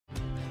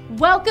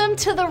Welcome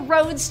to the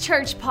Roads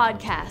Church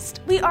podcast.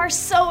 We are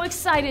so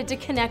excited to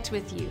connect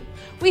with you.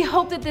 We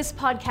hope that this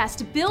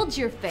podcast builds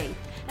your faith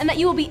and that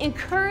you will be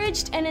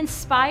encouraged and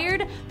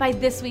inspired by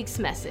this week's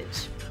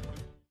message.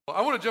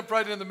 I want to jump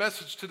right into the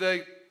message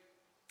today.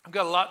 I've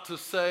got a lot to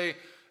say,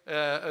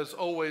 as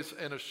always,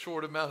 in a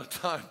short amount of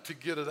time to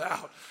get it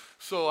out.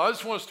 So I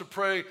just want us to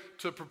pray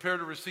to prepare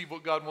to receive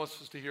what God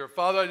wants us to hear.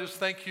 Father, I just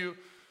thank you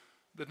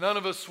that none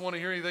of us want to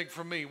hear anything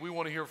from me. We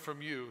want to hear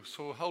from you.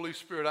 So Holy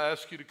Spirit, I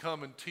ask you to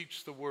come and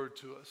teach the word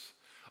to us.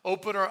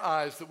 Open our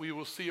eyes that we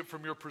will see it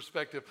from your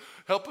perspective.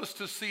 Help us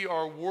to see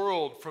our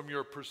world from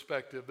your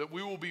perspective, that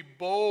we will be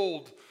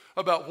bold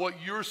about what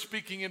you're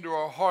speaking into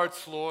our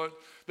hearts, Lord,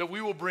 that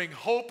we will bring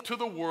hope to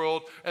the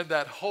world, and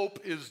that hope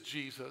is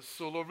Jesus.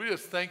 So Lord, we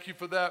just thank you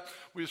for that.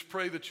 We just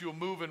pray that you'll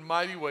move in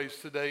mighty ways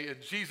today. In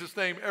Jesus'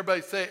 name,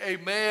 everybody say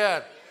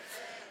amen.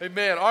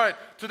 Amen. All right,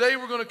 today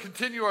we're going to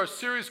continue our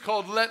series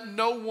called Let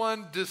No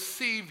One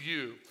Deceive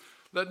You.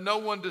 Let no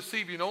one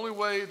deceive you.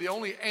 The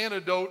only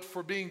antidote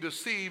for being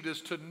deceived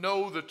is to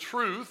know the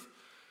truth.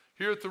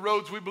 Here at the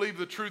Roads, we believe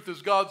the truth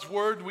is God's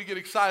word, and we get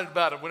excited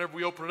about it whenever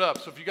we open it up.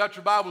 So if you got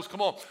your Bibles,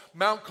 come on.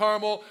 Mount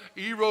Carmel,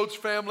 E-Roads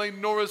family,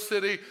 Norris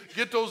City,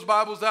 get those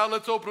Bibles out.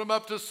 Let's open them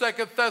up to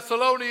 2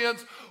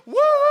 Thessalonians. Woo!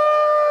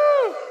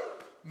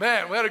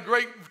 Man, we had a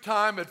great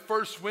time at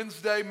First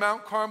Wednesday.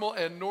 Mount Carmel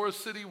and Norris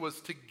City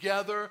was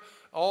together,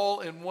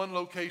 all in one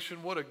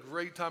location. What a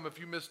great time. If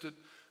you missed it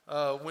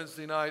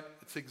Wednesday night,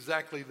 it's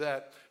exactly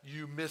that.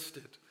 You missed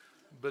it.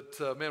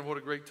 But man, what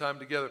a great time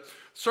together.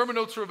 Sermon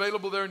notes are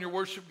available there in your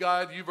worship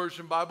guide,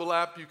 YouVersion Bible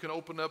app. You can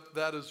open up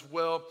that as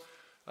well.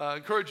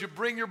 Encourage you,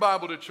 bring your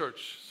Bible to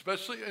church,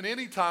 especially at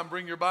any time,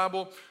 bring your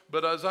Bible.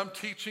 But as I'm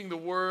teaching the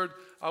Word,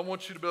 I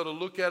want you to be able to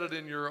look at it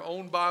in your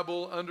own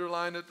Bible,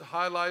 underline it,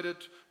 highlight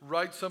it,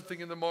 write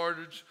something in the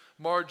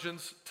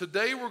margins.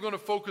 Today we're going to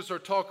focus our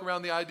talk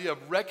around the idea of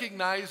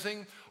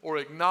recognizing or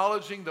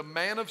acknowledging the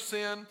man of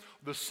sin,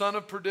 the son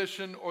of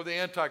perdition, or the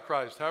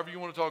Antichrist, however you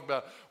want to talk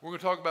about it. We're going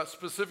to talk about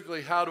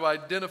specifically how to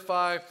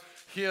identify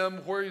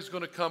him, where he's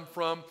going to come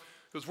from,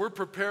 because we're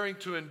preparing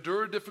to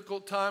endure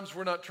difficult times.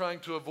 We're not trying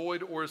to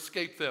avoid or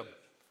escape them.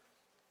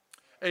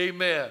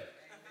 Amen.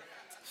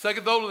 2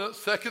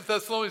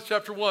 Thessalonians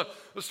chapter 1.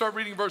 Let's start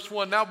reading verse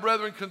 1. Now,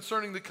 brethren,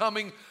 concerning the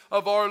coming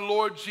of our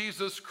Lord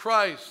Jesus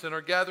Christ and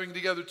our gathering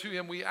together to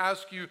him, we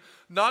ask you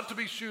not to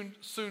be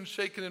soon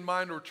shaken in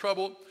mind or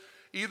troubled,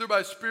 either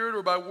by spirit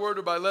or by word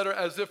or by letter,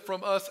 as if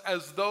from us,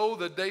 as though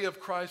the day of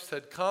Christ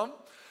had come.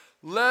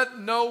 Let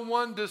no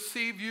one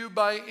deceive you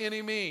by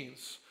any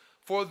means.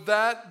 For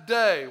that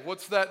day,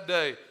 what's that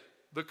day?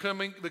 The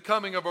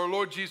coming of our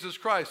Lord Jesus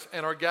Christ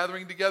and our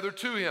gathering together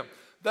to him.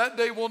 That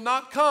day will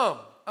not come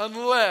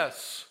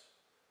unless,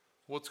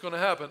 what's going to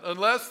happen?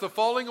 Unless the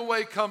falling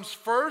away comes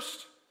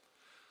first,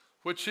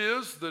 which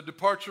is the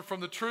departure from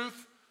the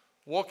truth,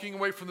 walking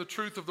away from the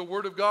truth of the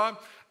Word of God.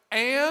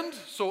 And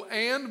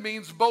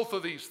means both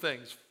of these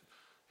things.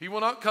 He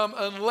will not come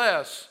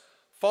unless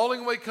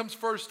falling away comes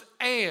first,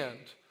 and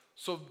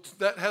so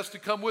that has to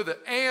come with it.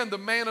 And the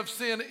man of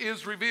sin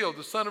is revealed,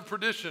 the son of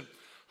perdition,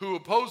 who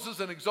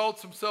opposes and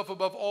exalts himself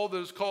above all that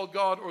is called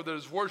God or that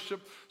is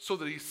worshipped, so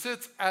that he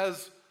sits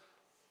as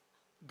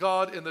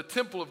God in the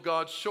temple of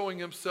God, showing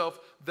himself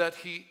that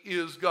he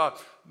is God.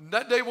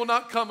 That day will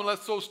not come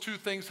unless those two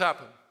things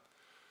happen.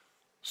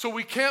 So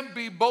we can't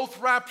be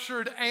both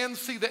raptured and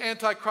see the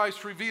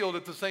Antichrist revealed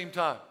at the same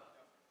time.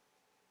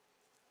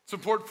 It's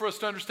important for us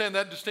to understand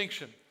that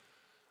distinction.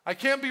 I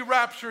can't be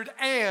raptured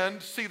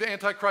and see the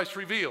Antichrist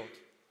revealed.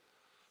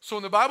 So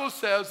when the Bible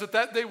says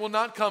that day will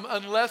not come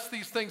unless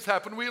these things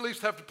happen, we at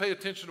least have to pay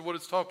attention to what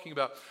it's talking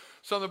about.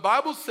 So the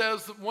Bible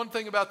says that one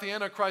thing about the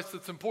Antichrist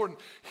that's important,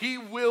 he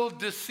will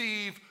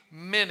deceive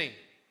many.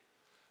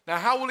 Now,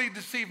 how will he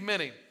deceive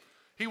many?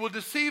 He will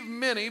deceive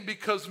many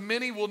because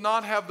many will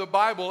not have the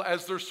Bible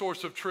as their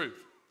source of truth.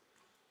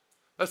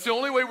 That's the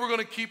only way we're going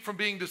to keep from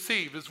being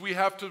deceived, is we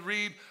have to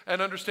read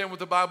and understand what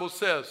the Bible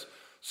says.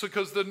 So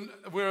because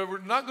we're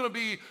not going to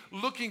be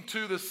looking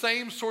to the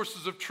same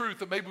sources of truth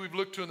that maybe we've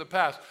looked to in the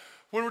past.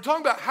 When we're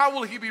talking about how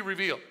will he be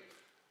revealed?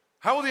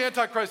 How will the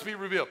Antichrist be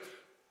revealed?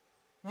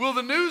 Will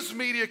the news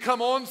media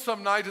come on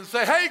some night and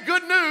say, hey,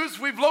 good news,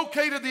 we've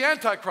located the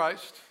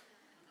Antichrist?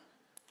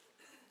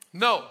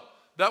 No,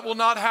 that will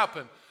not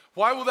happen.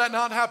 Why will that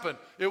not happen?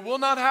 It will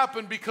not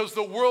happen because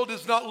the world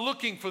is not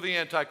looking for the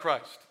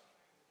Antichrist.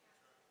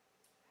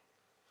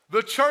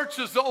 The church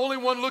is the only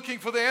one looking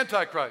for the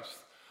Antichrist.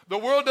 The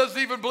world doesn't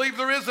even believe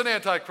there is an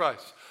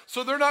Antichrist.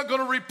 So they're not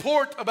going to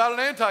report about an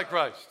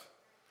Antichrist.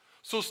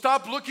 So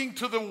stop looking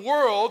to the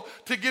world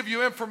to give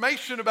you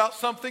information about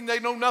something they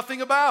know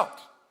nothing about.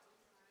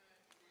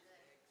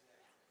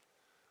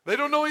 They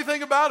don't know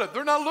anything about it.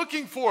 They're not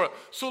looking for it.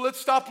 So let's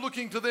stop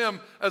looking to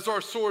them as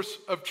our source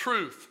of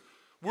truth.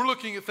 We're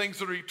looking at things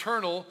that are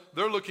eternal.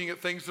 They're looking at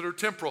things that are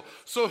temporal.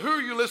 So who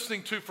are you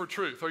listening to for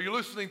truth? Are you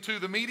listening to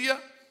the media?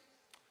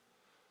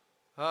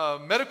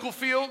 Medical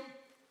field?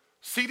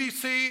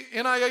 CDC,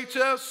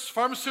 NIHS,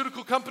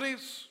 pharmaceutical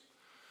companies?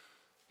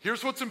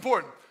 Here's what's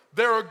important.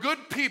 There are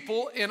good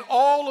people in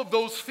all of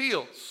those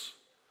fields,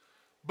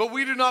 but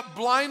we do not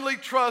blindly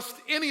trust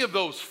any of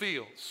those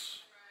fields.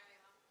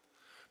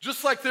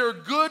 Just like there are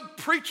good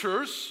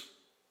preachers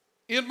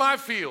in my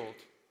field,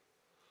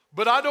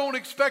 but I don't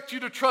expect you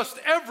to trust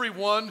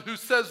everyone who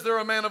says they're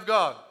a man of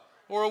God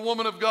or a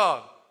woman of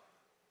God.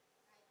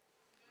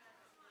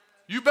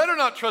 You better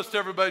not trust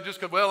everybody just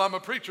because, well, I'm a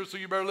preacher, so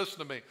you better listen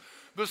to me.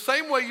 The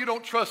same way you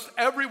don't trust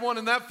everyone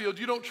in that field,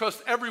 you don't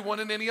trust everyone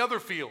in any other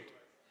field.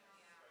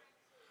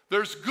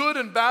 There's good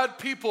and bad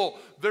people.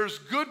 There's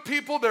good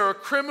people. There are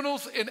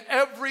criminals in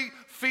every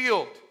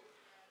field.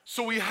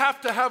 So we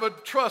have to have a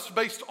trust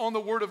based on the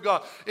Word of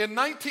God. In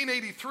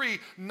 1983,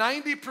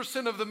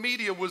 90% of the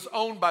media was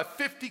owned by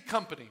 50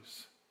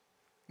 companies.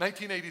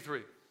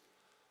 1983.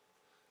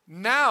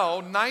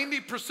 Now,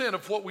 90%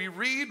 of what we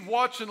read,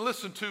 watch, and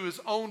listen to is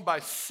owned by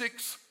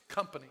 6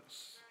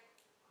 companies.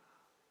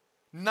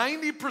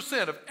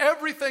 90% of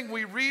everything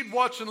we read,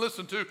 watch, and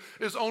listen to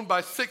is owned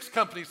by 6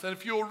 companies. And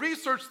if you'll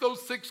research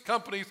those 6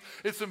 companies,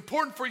 it's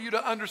important for you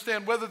to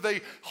understand whether they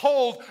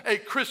hold a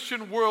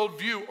Christian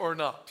worldview or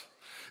not.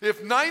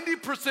 If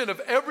 90% of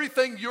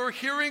everything you're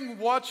hearing,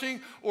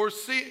 watching, or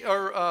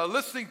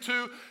listening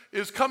to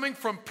is coming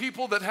from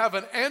people that have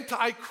an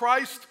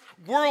anti-Christ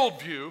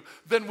worldview,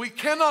 then we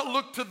cannot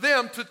look to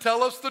them to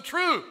tell us the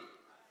truth.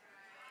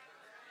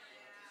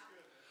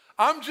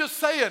 I'm just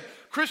saying,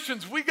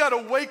 Christians, we got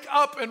to wake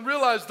up and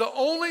realize the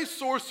only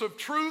source of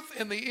truth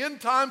in the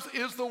end times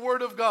is the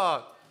Word of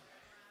God.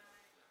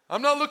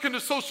 I'm not looking to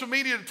social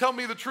media to tell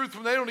me the truth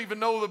when they don't even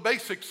know the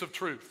basics of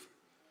truth.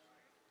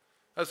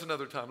 That's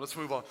another time. Let's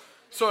move on.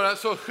 So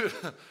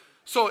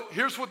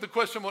here's what the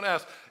question I'm going to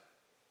ask.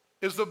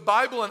 Is the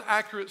Bible an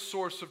accurate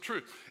source of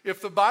truth?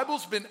 If the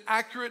Bible's been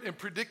accurate in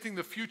predicting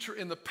the future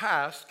in the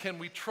past, can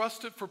we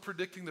trust it for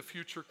predicting the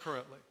future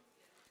currently?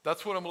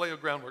 That's what I'm going to lay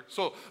the groundwork.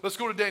 So let's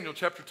go to Daniel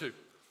chapter 2.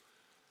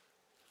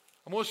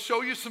 I'm going to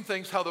show you some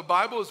things, how the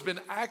Bible has been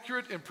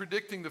accurate in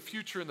predicting the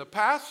future in the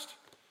past,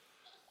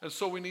 and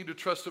so we need to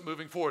trust it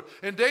moving forward.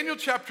 In Daniel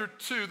chapter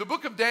 2, the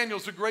book of Daniel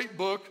is a great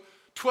book,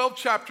 12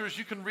 chapters.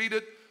 You can read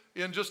it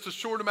in just a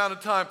short amount of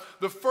time.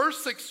 The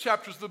first 6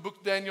 chapters of the book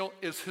of Daniel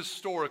is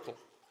historical,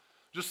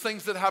 just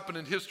things that happen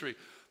in history.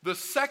 The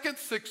second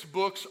 6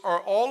 books are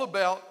all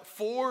about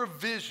 4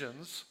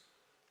 visions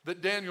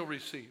that Daniel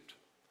received.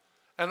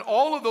 And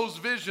all of those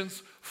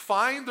visions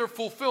find their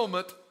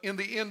fulfillment in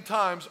the end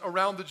times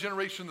around the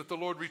generation that the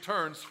Lord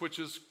returns, which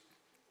is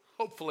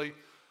hopefully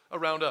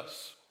around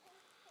us.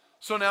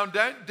 So now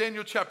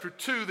Daniel chapter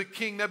 2, the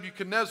king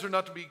Nebuchadnezzar,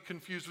 not to be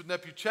confused with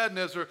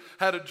Nebuchadnezzar,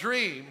 had a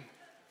dream.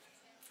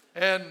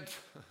 And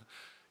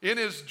in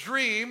his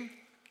dream,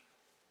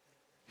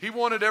 he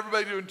wanted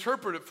everybody to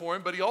interpret it for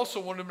him, but he also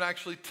wanted them to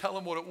actually tell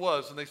him what it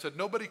was. And they said,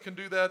 nobody can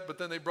do that, but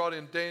then they brought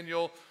in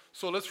Daniel.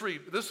 So let's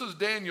read. This is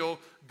Daniel.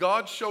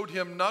 God showed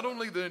him not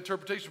only the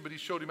interpretation, but he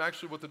showed him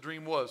actually what the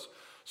dream was.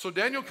 So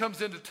Daniel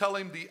comes in to tell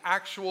him the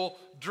actual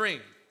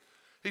dream.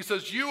 He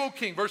says, you, O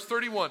king, verse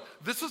 31,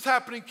 this is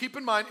happening, keep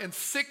in mind, in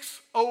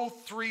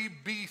 603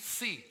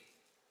 BC.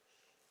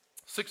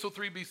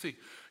 603 BC.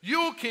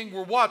 You, O king,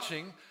 were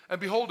watching, and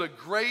behold, a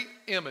great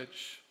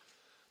image.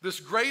 This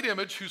great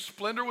image, whose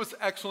splendor was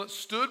excellent,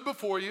 stood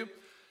before you,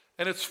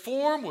 and its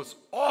form was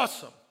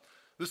awesome.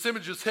 This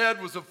image's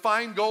head was of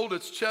fine gold,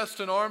 its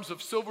chest and arms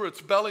of silver, its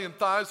belly and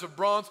thighs of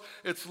bronze,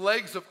 its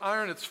legs of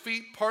iron, its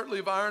feet partly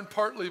of iron,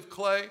 partly of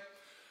clay.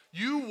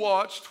 You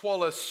watched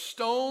while a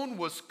stone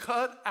was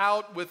cut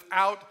out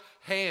without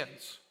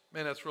hands.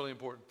 Man, that's really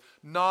important.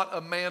 Not a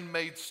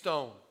man-made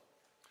stone.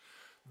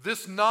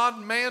 This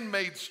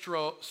non-man-made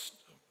stone,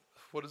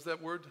 what is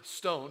that word?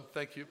 Stone,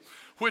 thank you.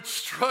 Which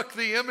struck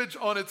the image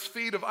on its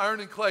feet of iron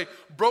and clay,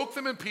 broke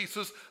them in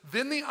pieces.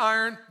 Then the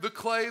iron, the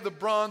clay, the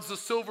bronze, the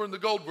silver, and the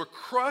gold were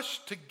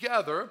crushed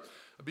together,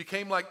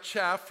 became like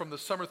chaff from the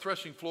summer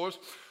threshing floors.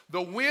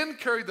 The wind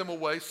carried them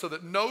away so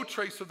that no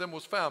trace of them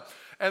was found.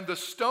 And the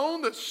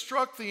stone that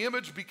struck the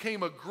image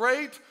became a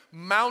great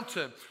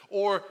mountain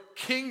or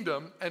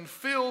kingdom and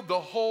filled the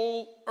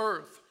whole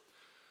earth.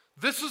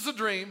 This is a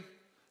dream.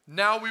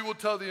 Now we will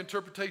tell the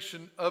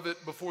interpretation of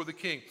it before the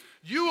king.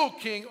 You, O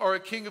king, are a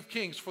king of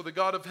kings, for the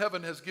God of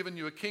heaven has given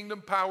you a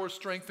kingdom, power,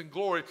 strength, and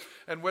glory.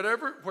 And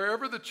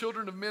wherever the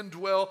children of men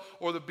dwell,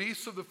 or the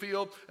beasts of the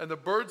field, and the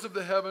birds of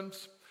the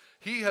heavens,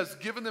 he has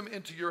given them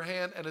into your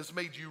hand and has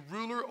made you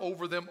ruler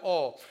over them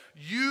all.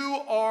 You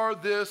are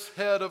this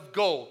head of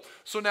gold.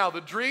 So now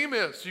the dream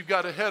is you've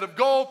got a head of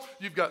gold,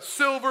 you've got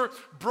silver,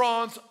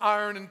 bronze,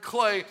 iron, and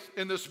clay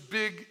in this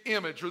big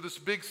image or this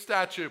big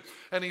statue.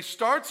 And he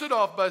starts it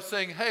off by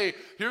saying, hey,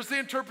 here's the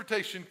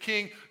interpretation,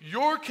 king.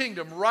 Your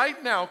kingdom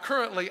right now,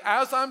 currently,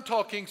 as I'm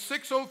talking,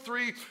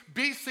 603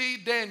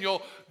 BC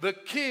Daniel, the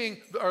king,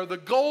 or the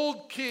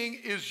gold king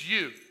is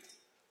you.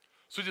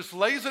 So he just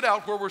lays it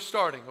out where we're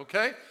starting,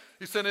 okay?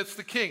 He said it's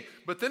the king.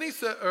 But then he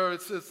said, or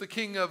it's the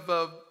king of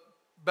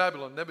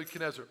Babylon,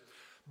 Nebuchadnezzar.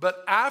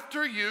 But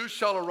after you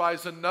shall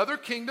arise another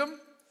kingdom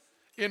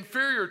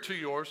inferior to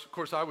yours. Of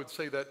course, I would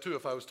say that too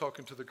if I was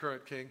talking to the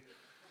current king.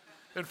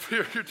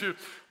 Inferior to.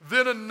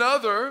 Then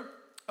another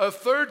a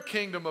third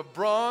kingdom of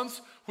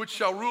bronze, which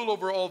shall rule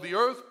over all the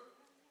earth.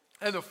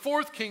 And the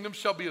fourth kingdom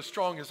shall be as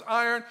strong as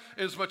iron,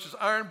 inasmuch as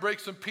iron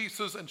breaks in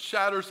pieces and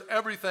shatters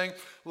everything.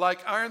 Like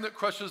iron that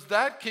crushes,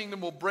 that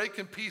kingdom will break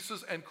in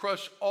pieces and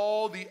crush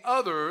all the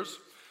others.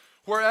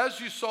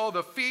 Whereas you saw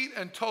the feet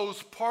and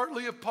toes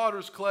partly of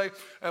potter's clay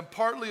and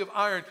partly of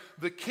iron,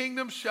 the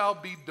kingdom shall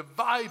be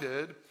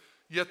divided,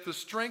 yet the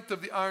strength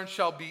of the iron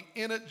shall be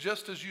in it,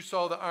 just as you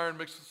saw the iron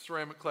mixed with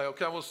ceramic clay.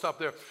 Okay, I'm going to stop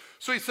there.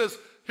 So he says,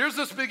 here's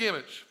this big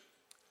image.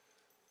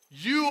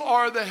 You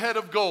are the head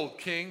of gold,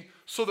 king.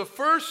 So the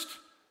first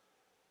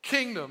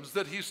kingdoms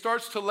that he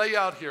starts to lay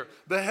out here,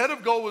 the head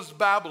of gold was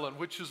Babylon,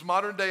 which is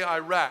modern day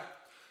Iraq.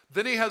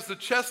 Then he has the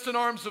chest and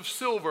arms of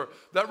silver.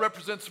 That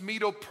represents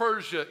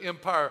Medo-Persia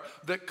Empire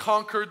that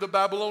conquered the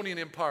Babylonian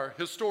Empire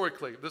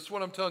historically. This is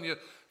what I'm telling you,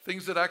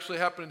 things that actually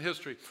happened in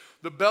history.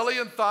 The belly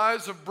and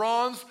thighs of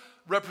bronze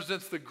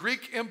represents the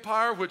Greek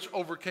Empire, which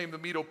overcame the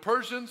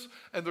Medo-Persians.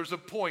 And there's a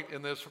point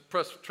in this,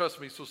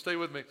 trust me, so stay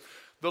with me.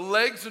 The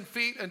legs and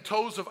feet and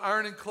toes of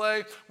iron and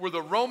clay were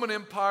the Roman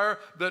Empire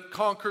that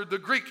conquered the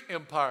Greek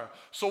Empire.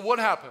 So what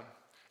happened?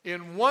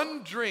 In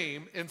one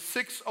dream in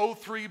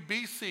 603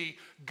 BC,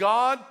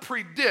 God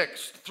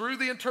predicts through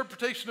the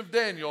interpretation of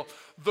Daniel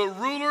the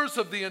rulers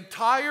of the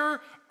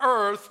entire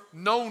earth,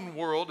 known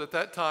world at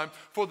that time,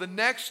 for the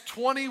next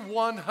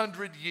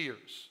 2,100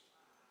 years.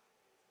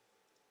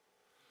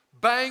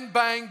 Bang,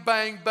 bang,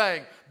 bang,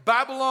 bang.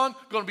 Babylon,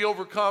 going to be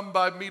overcome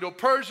by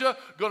Medo-Persia,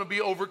 going to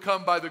be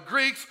overcome by the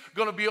Greeks,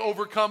 going to be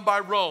overcome by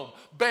Rome.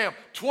 Bam,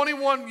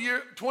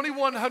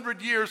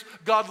 2,100 years,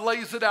 God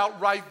lays it out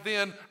right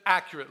then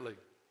accurately.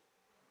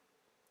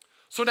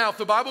 So now, if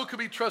the Bible can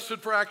be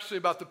trusted for actually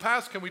about the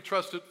past, can we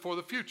trust it for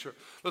the future?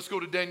 Let's go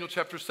to Daniel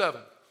chapter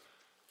 7.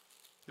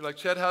 You're like,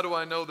 Chad, how do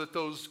I know that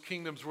those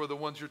kingdoms were the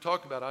ones you're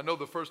talking about? I know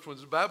the first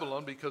one's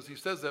Babylon because he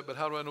says that, but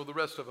how do I know the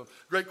rest of them?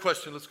 Great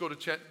question. Let's go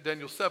to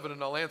Daniel 7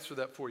 and I'll answer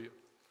that for you.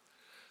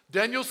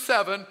 Daniel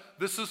 7,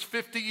 this is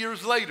 50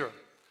 years later.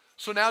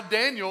 So now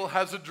Daniel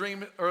has a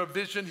dream or a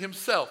vision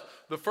himself.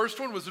 The first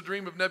one was a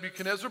dream of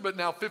Nebuchadnezzar, but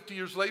now 50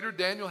 years later,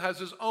 Daniel has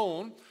his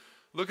own.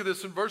 Look at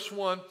this in verse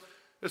 1.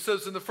 It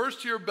says, in the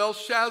first year of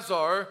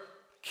Belshazzar,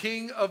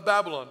 king of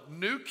Babylon,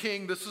 new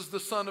king, this is the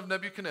son of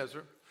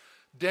Nebuchadnezzar,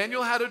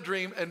 Daniel had a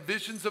dream and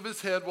visions of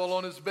his head while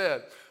on his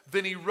bed.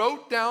 Then he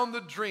wrote down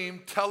the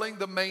dream telling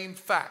the main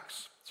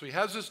facts. So he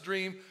has this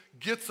dream,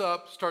 gets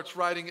up, starts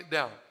writing it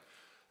down.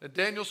 And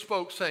Daniel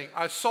spoke, saying,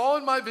 I saw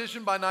in my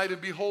vision by night,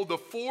 and behold, the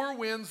four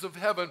winds of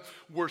heaven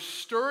were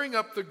stirring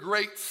up the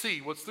great sea.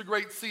 What's the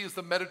great sea? Is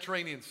the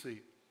Mediterranean Sea.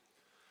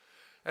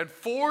 And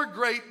four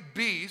great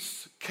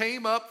beasts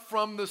came up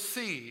from the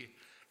sea,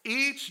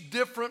 each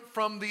different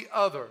from the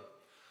other.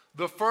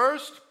 The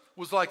first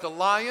was like a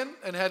lion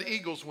and had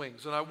eagle's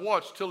wings. And I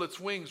watched till its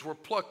wings were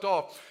plucked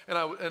off, and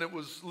it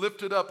was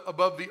lifted up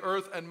above the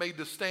earth and made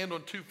to stand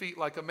on 2 feet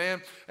like a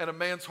man, and a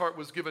man's heart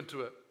was given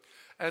to it.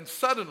 And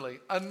suddenly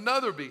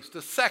another beast,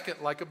 a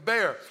second like a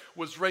bear,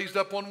 was raised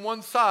up on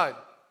one side.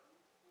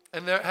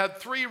 And there had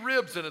 3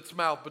 ribs in its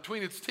mouth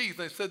between its teeth.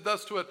 And they said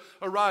thus to it,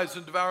 arise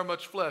and devour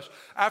much flesh.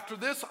 After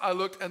this I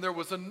looked, and there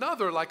was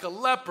another like a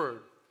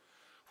leopard,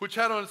 which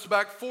had on its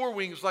back 4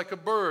 wings like a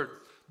bird.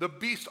 The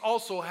beast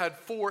also had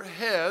 4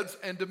 heads,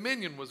 and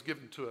dominion was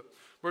given to it.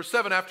 Verse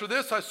 7, after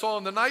this I saw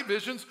in the night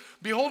visions,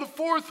 behold, a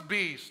 4th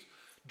beast,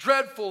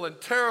 dreadful and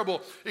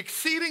terrible,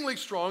 exceedingly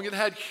strong. It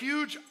had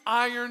huge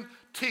iron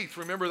teeth.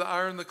 Remember the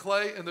iron, the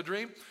clay in the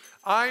dream?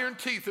 Iron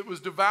teeth. It was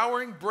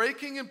devouring,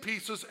 breaking in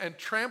pieces, and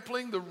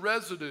trampling the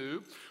residue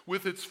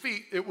with its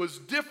feet. It was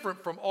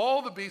different from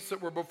all the beasts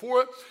that were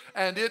before it,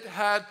 and it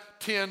had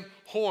 10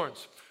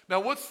 horns.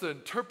 Now, what's the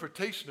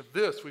interpretation of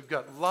this? We've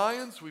got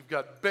lions, we've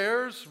got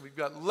bears, we've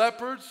got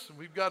leopards, and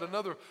we've got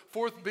another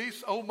 4th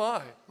beast. Oh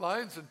my,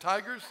 lions and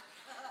tigers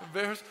and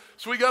bears.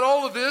 So we got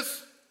all of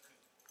this.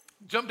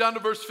 Jump down to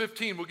verse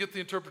 15, we'll get the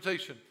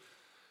interpretation.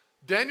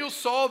 Daniel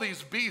saw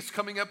these beasts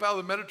coming up out of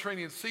the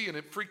Mediterranean Sea, and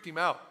it freaked him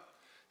out.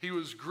 He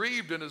was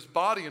grieved in his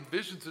body, and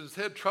visions in his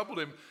head troubled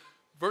him.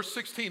 Verse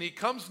 16, he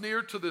comes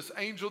near to this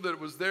angel that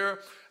was there,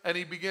 and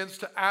he begins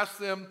to ask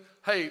them,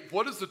 hey,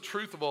 what is the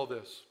truth of all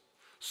this?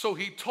 So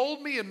he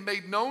told me and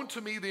made known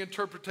to me the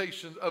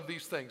interpretation of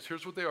these things.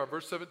 Here's what they are,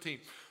 verse 17.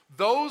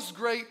 Those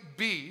great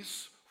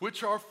beasts,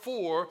 which are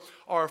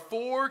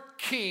 4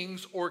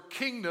 kings or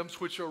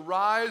kingdoms which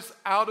arise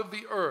out of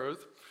the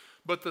earth.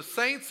 But the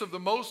saints of the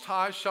Most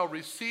High shall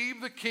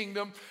receive the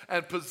kingdom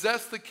and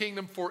possess the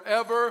kingdom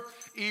forever,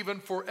 even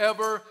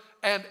forever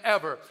and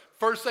ever.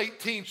 Verse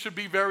 18 should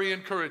be very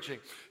encouraging.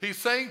 He's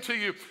saying to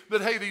you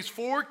that, hey, these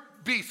 4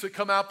 beasts that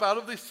come out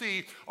of the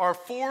sea are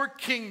 4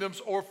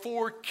 kingdoms or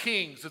 4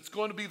 kings. It's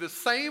going to be the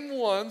same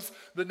ones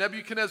that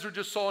Nebuchadnezzar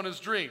just saw in his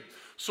dream.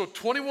 So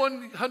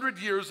 2,100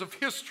 years of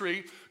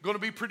history going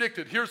to be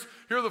predicted. Here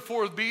are the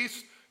 4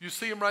 beasts. You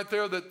see them right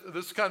there? That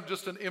this is kind of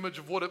just an image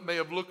of what it may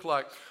have looked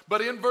like. But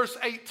in verse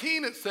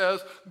 18 it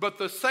says, but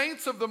the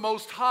saints of the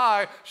Most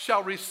High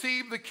shall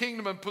receive the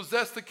kingdom and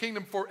possess the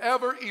kingdom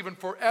forever, even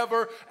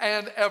forever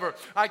and ever.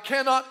 I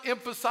cannot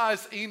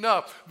emphasize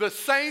enough. The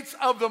saints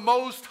of the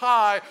Most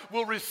High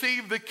will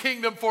receive the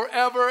kingdom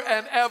forever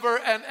and ever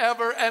and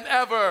ever and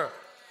ever.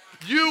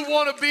 You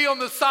want to be on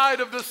the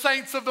side of the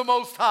saints of the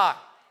Most High.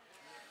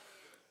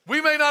 We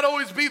may not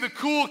always be the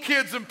cool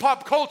kids in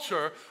pop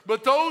culture,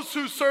 but those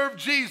who serve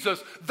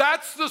Jesus,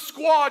 that's the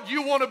squad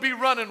you want to be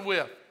running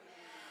with.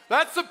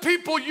 That's the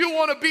people you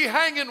want to be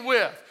hanging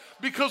with.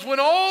 Because when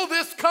all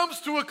this comes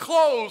to a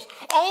close,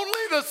 only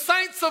the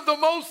saints of the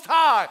Most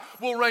High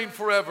will reign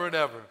forever and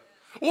ever.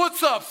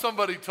 What's up?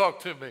 Somebody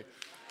talk to me.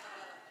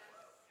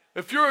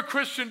 If you're a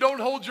Christian, don't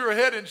hold your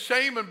head in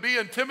shame and be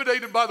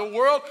intimidated by the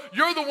world.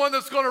 You're the one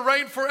that's going to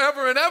reign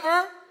forever and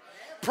ever.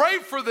 Pray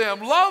for them,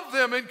 love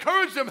them,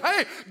 encourage them.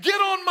 Hey,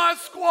 get on my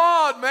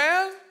squad,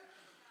 man.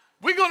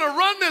 We're going to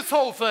run this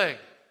whole thing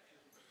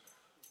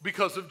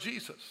because of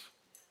Jesus.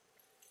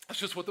 That's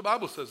just what the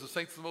Bible says, the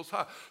saints of the Most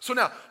High. So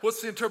now,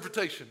 what's the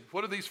interpretation?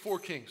 What are these four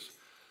kings?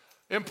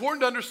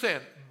 Important to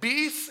understand,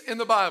 beasts in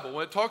the Bible,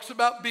 when it talks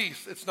about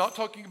beasts, it's not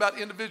talking about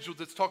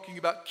individuals, it's talking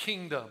about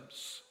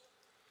kingdoms.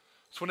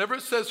 So whenever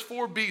it says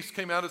four beasts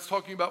came out, it's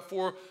talking about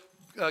four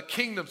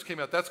kingdoms came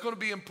out. That's going to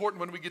be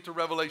important when we get to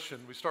Revelation.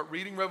 We start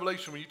reading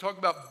Revelation. When you talk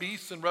about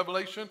beasts in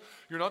Revelation,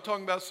 you're not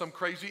talking about some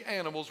crazy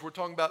animals. We're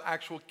talking about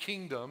actual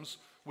kingdoms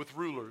with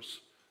rulers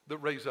that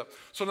raise up.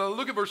 So now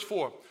look at verse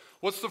 4.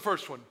 What's the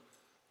first one?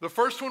 The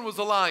first one was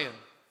a lion.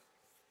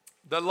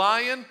 The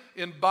lion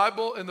in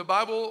the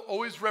Bible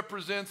always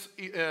represents,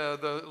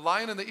 the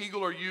lion and the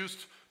eagle are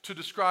used to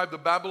describe the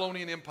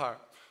Babylonian Empire.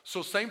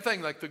 So same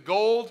thing, like the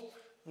gold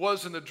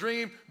was in the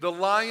dream, the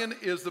lion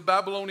is the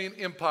Babylonian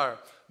Empire.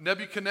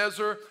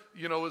 Nebuchadnezzar,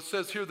 it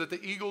says here that the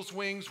eagle's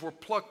wings were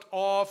plucked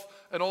off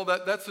and all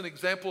that. That's an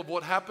example of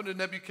what happened to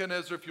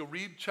Nebuchadnezzar. If you'll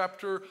read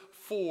chapter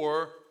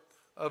 4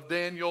 of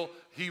Daniel,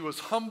 he was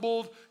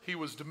humbled, he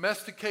was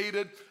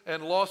domesticated,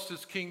 and lost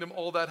his kingdom.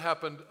 All that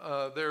happened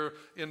there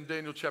in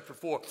Daniel chapter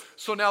 4.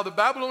 So now the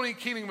Babylonian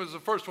kingdom was the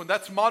first one.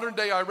 That's modern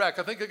day Iraq.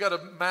 I think I got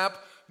a map.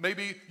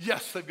 Maybe,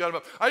 yes, they've got them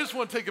up. I just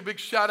want to take a big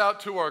shout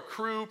out to our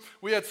crew.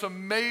 We had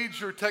some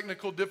major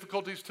technical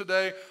difficulties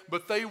today,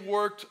 but they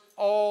worked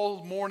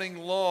all morning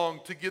long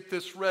to get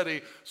this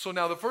ready. So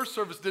now the first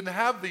service didn't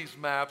have these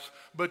maps,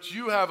 but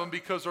you have them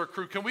because our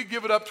crew. Can we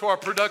give it up to our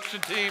production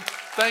team?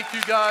 Thank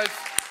you guys.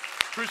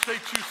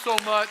 Appreciate you so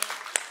much.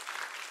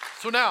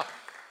 So now,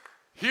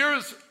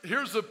 here's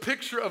a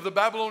picture of the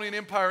Babylonian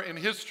Empire in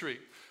history.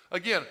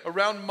 Again,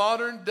 around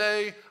modern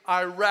day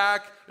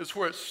Iraq is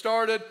where it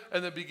started,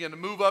 and then began to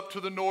move up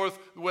to the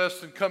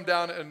northwest and come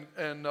down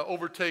and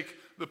overtake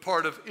the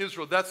part of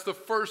Israel. That's the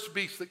first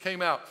beast that came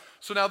out.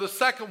 So now the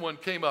second one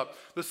came up.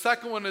 The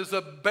second one is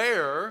a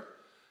bear,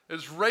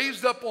 is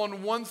raised up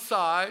on one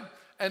side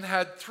and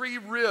had 3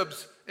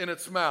 ribs in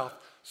its mouth.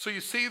 So you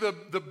see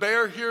the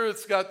bear here,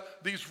 it's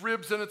got these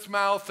ribs in its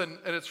mouth and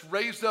it's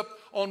raised up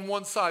on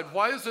one side.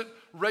 Why is it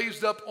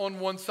raised up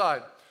on one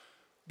side?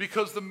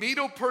 Because the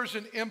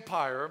Medo-Persian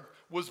Empire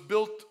was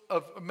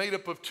made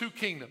up of 2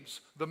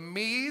 kingdoms, the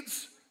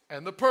Medes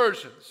and the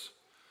Persians.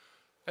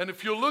 And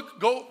if you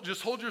look,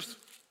 just hold your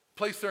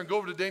place there and go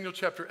over to Daniel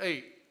chapter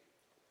 8.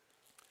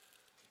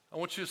 I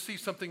want you to see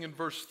something in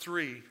verse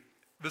 3.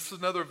 This is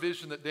another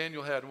vision that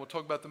Daniel had, and we'll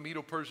talk about the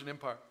Medo-Persian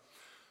Empire.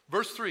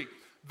 Verse 3,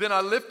 then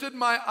I lifted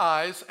my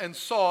eyes and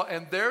saw,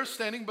 and there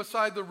standing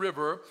beside the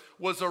river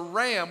was a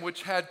ram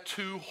which had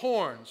 2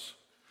 horns.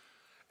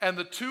 And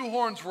the 2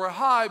 horns were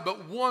high,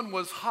 but one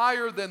was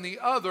higher than the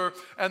other,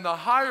 and the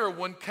higher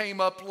one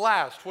came up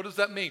last. What does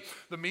that mean?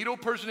 The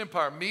Medo-Persian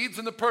Empire, Medes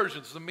and the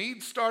Persians. The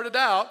Medes started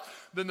out,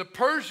 then the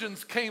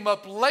Persians came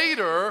up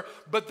later,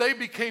 but they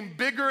became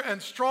bigger and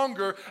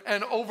stronger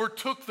and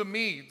overtook the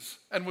Medes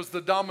and was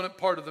the dominant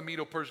part of the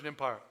Medo-Persian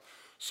Empire.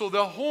 So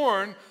the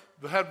horn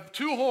had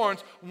 2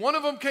 horns. One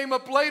of them came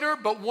up later,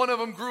 but one of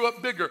them grew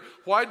up bigger.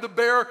 Why'd the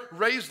bear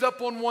raised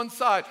up on one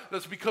side?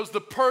 That's because the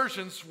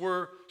Persians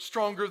were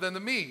stronger than the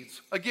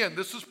Medes. Again,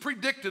 this is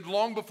predicted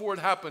long before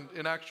it happened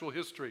in actual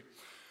history.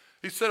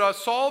 He said, I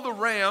saw the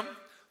ram,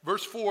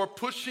 verse 4,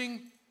 pushing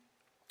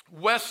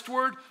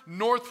westward,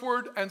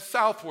 northward, and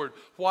southward.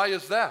 Why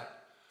is that?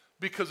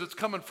 Because it's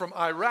coming from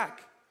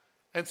Iraq.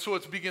 And so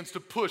it begins to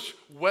push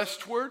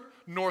westward,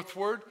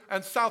 northward,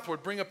 and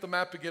southward. Bring up the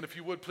map again, if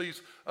you would,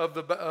 please, of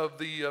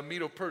the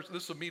Medo-Persian.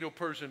 This is the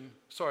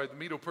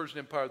Medo-Persian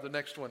Empire, the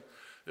next one.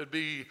 It'd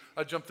be,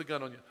 I jumped the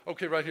gun on you.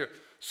 Okay, right here.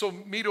 So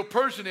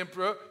Medo-Persian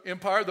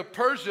Empire, the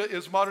Persia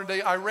is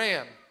modern-day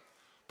Iran.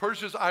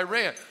 Persia's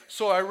Iran.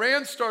 So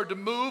Iran started to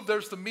move.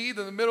 There's the Mede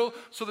in the middle.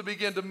 So they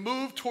began to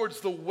move towards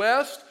the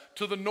west,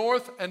 to the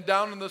north, and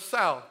down in the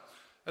south.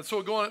 And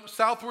so going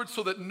southward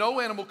so that no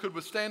animal could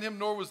withstand him,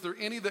 nor was there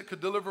any that could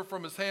deliver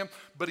from his hand,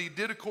 but he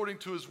did according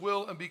to his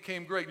will and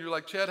became great. And you're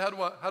like, Chad, how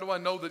do I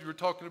know that you're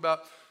talking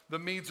about the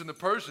Medes and the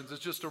Persians?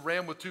 It's just a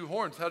ram with 2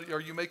 horns.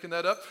 Are you making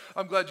that up?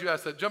 I'm glad you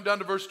asked that. Jump down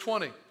to verse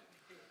 20.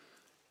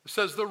 It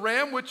says, the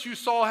ram which you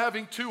saw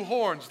having two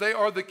horns, they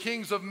are the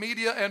kings of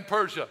Media and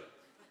Persia.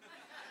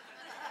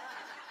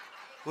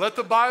 Let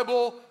the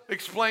Bible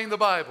explain the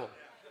Bible.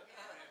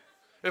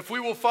 If we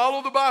will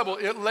follow the Bible,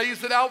 it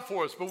lays it out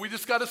for us, but we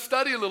just got to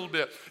study a little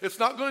bit. It's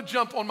not going to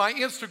jump on my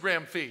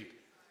Instagram feed.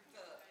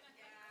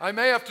 I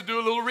may have to do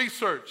a little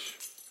research,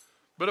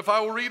 but if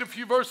I will read a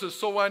few verses,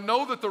 so I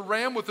know that the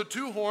ram with the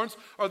two horns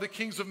are the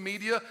kings of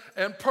Media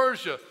and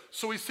Persia.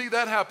 So we see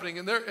that happening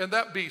in there, and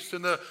that beast,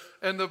 and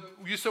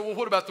you say, well,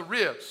 what about the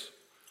ribs?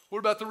 What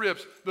about the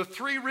ribs? The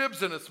three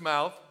ribs in its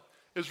mouth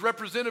is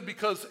represented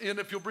because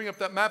if you'll bring up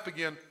that map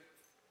again,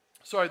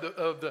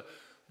 the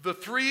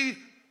three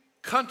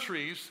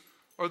countries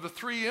or the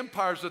three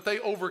empires that they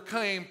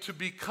overcame to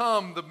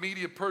become the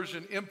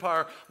Media-Persian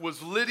Empire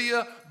was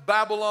Lydia,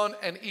 Babylon,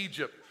 and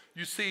Egypt.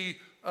 You see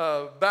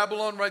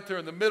Babylon right there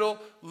in the middle,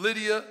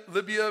 Libya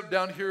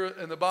down here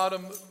in the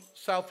bottom,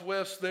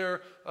 southwest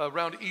there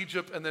around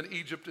Egypt, and then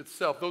Egypt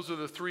itself. Those are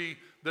the three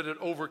that it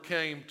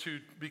overcame to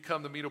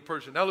become the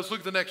Medo-Persian. Now let's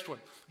look at the next one.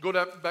 Go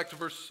back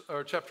to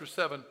chapter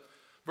 7.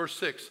 Verse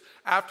 6,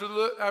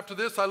 after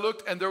this I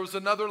looked, and there was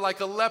another like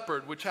a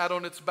leopard, which had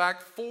on its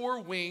back 4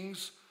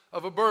 wings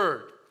of a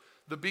bird.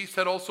 The beast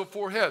had also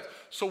 4 heads.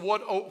 So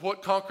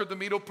what conquered the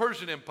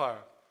Medo-Persian Empire?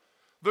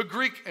 The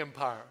Greek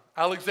Empire,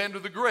 Alexander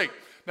the Great.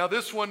 Now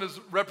this one is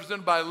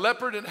represented by a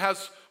leopard and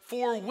has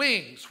 4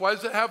 wings. Why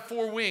does it have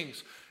 4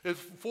 wings? It's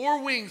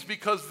 4 wings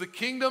because the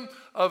kingdom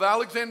of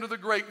Alexander the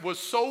Great was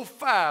so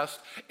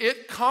fast,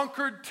 it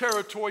conquered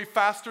territory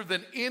faster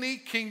than any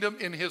kingdom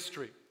in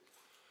history.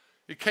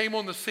 It came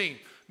on the scene.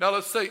 Now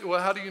let's say,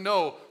 well, how do you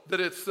know that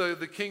it's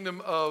the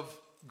kingdom of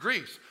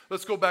Greece?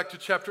 Let's go back to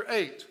chapter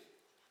 8.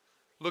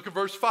 Look at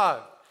verse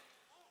 5.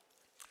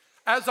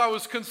 As I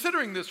was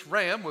considering this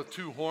ram with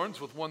 2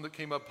 horns, with one that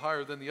came up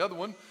higher than the other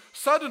one,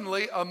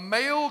 suddenly a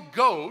male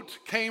goat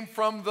came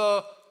from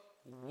the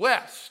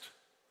west.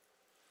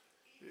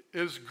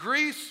 Is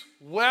Greece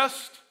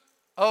west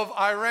of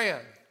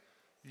Iran?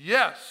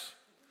 Yes.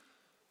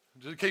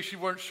 In case you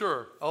weren't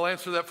sure, I'll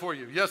answer that for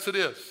you. Yes, it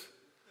is.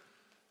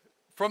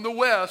 From the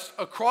west,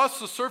 across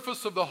the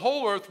surface of the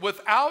whole earth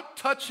without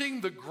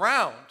touching the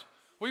ground.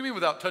 What do you mean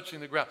without touching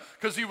the ground?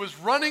 Because he was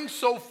running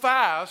so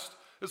fast,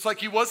 it's like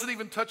he wasn't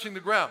even touching the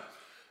ground.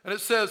 And it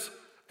says,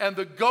 and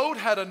the goat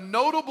had a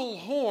notable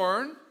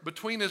horn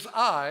between his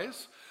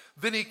eyes.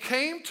 Then he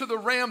came to the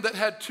ram that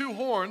had 2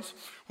 horns,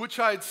 which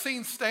I had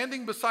seen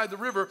standing beside the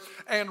river,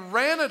 and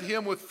ran at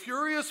him with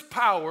furious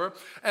power.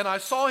 And I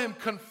saw him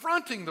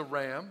confronting the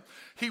ram.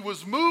 He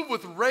was moved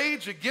with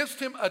rage against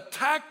him,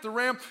 attacked the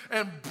ram,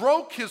 and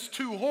broke his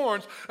 2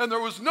 horns. And there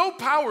was no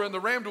power in the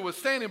ram to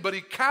withstand him, but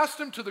he cast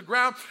him to the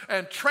ground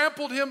and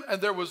trampled him, and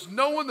there was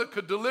no one that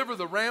could deliver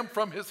the ram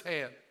from his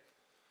hand.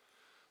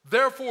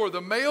 Therefore,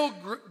 the male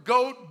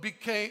goat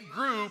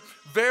grew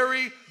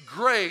very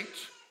great,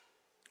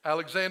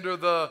 Alexander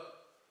the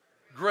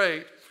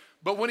Great.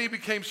 But when he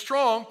became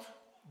strong,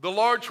 the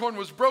large horn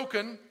was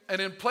broken, and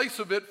in place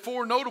of it,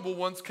 4 notable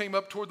ones came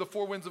up toward the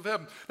 4 winds of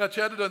heaven. Now,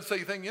 Chad, it doesn't say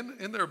anything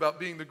in there about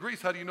being the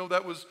Greece. How do you know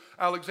that was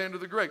Alexander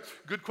the Great?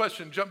 Good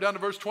question. Jump down to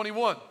verse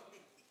 21.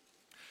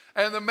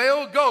 And the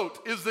male goat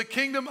is the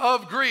kingdom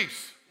of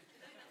Greece.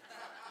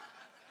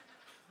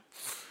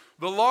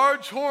 The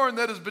large horn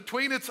that is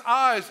between its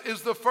eyes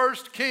is the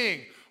first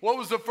king. What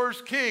was the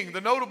first king?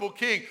 The notable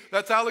king.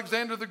 That's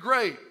Alexander the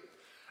Great.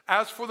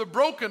 As for the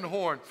broken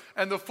horn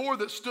and the 4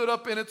 that stood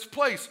up in its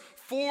place,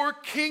 4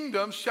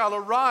 kingdoms shall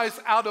arise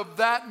out of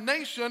that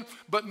nation,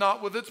 but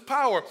not with its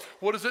power.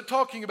 What is it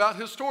talking about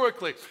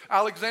historically?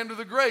 Alexander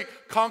the Great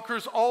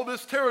conquers all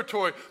this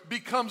territory,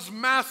 becomes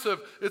massive.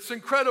 It's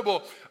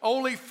incredible.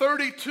 Only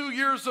 32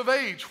 years of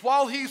age.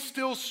 While he's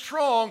still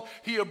strong,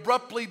 he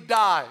abruptly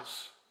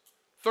dies.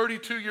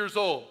 32 years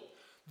old.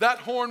 That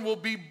horn will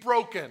be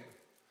broken.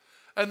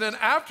 And then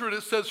after it,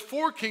 it says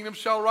 4 kingdoms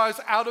shall rise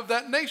out of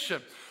that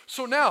nation.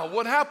 So now,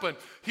 what happened?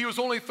 He was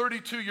only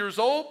 32 years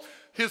old.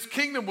 His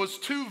kingdom was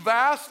too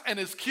vast and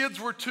his kids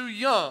were too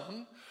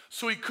young.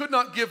 So he could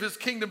not give his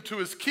kingdom to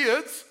his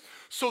kids.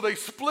 So they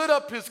split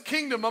up his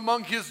kingdom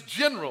among his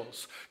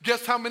generals.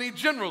 Guess how many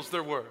generals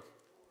there were?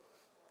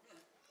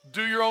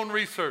 Do your own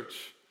research.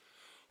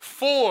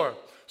 4.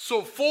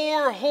 So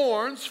 4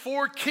 horns,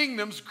 4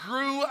 kingdoms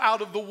grew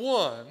out of the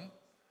one.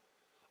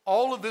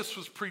 All of this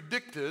was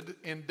predicted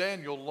in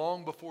Daniel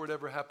long before it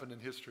ever happened in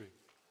history.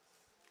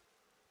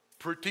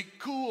 Pretty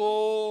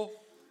cool.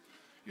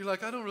 You're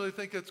like, I don't really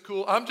think it's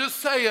cool. I'm just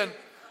saying.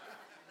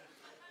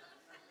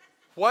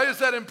 Why is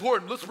that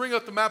important? Let's bring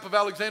up the map of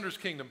Alexander's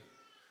kingdom.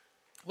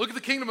 Look at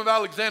the kingdom of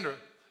Alexander,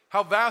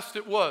 how vast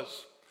it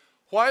was.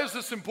 Why is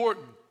this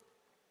important?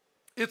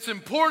 It's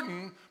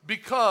important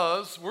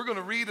because we're going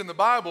to read in the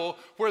Bible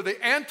where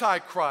the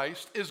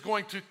Antichrist is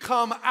going to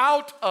come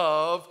out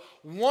of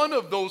one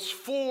of those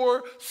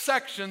 4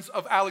 sections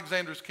of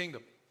Alexander's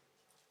kingdom.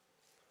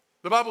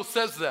 The Bible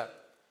says that.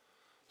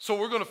 So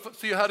we're going to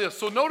see how it is.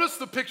 So notice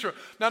the picture.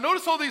 Now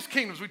notice all these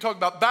kingdoms. We talked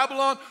about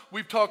Babylon.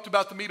 We've talked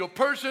about the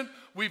Medo-Persian.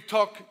 We've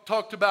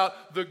talked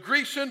about the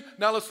Grecian.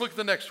 Now let's look at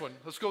the next one.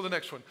 Let's go to the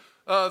next one.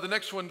 The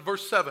next one,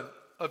 verse 7.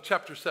 of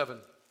chapter 7.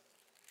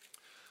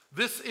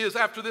 This is,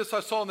 after this I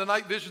saw in the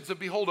night visions, and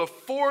behold, a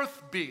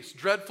fourth beast,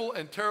 dreadful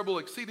and terrible,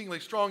 exceedingly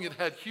strong. It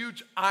had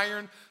huge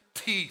iron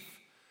teeth.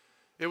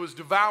 It was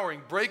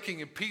devouring, breaking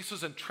in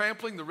pieces, and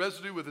trampling the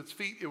residue with its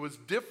feet. It was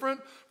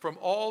different from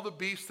all the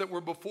beasts that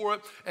were before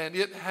it, and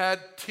it had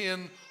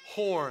 10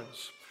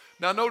 horns.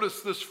 Now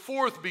notice this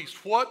fourth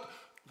beast. What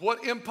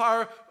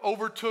empire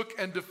overtook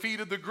and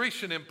defeated the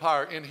Grecian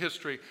Empire in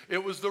history?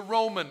 It was the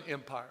Roman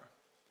Empire.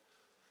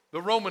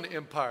 The Roman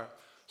Empire.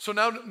 So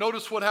now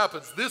notice what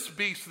happens. This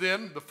beast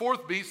then, the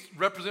fourth beast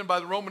represented by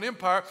the Roman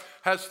Empire,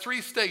 has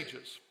 3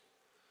 stages.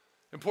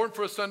 Important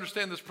for us to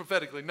understand this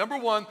prophetically. Number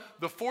 1,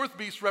 the fourth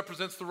beast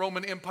represents the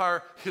Roman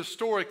Empire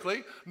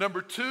historically.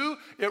 Number 2,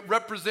 it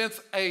represents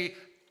a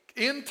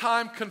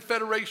end-time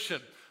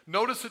confederation.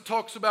 Notice it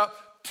talks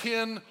about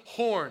 10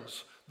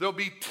 horns. There'll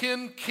be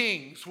 10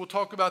 kings. We'll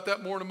talk about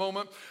that more in a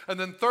moment. And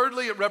then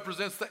thirdly, it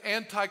represents the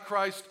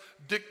Antichrist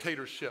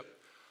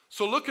dictatorship.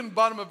 So look in the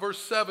bottom of verse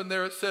 7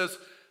 there. It says,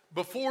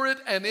 before it,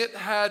 and it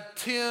had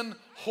 10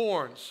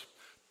 horns.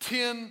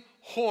 10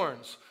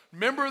 horns.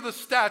 Remember the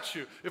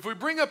statue. If we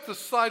bring up the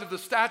slide of the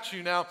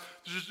statue now,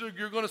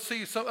 you're going to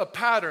see a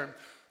pattern.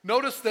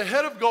 Notice the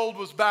head of gold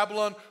was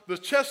Babylon, the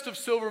chest of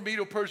silver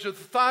Medo-Persia, the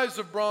thighs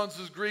of bronze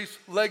is Greece,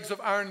 legs of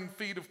iron and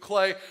feet of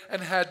clay,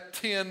 and had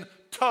 10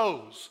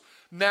 toes.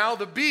 Now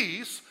the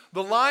beast,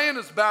 the lion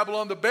is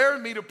Babylon, the bear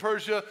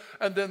Medo-Persia,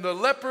 and then the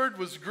leopard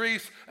was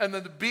Greece, and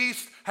then the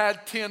beast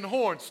had 10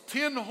 horns.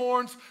 10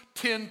 horns,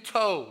 10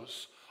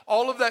 toes.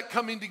 All of that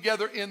coming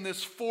together in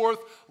this fourth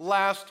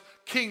last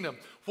kingdom.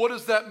 What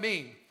does that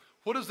mean?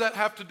 What does that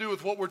have to do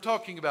with what we're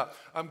talking about?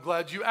 I'm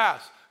glad you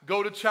asked.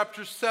 Go to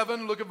chapter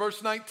 7, look at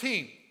verse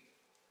 19.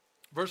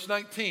 Verse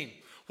 19.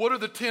 What are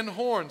the 10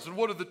 horns and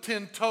what are the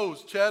 10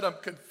 toes? Chad, I'm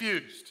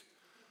confused.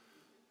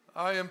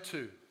 I am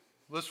too.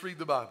 Let's read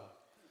the Bible.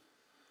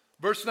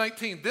 Verse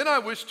 19. Then I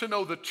wish to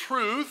know the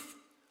truth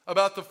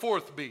about the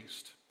fourth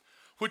beast,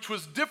 which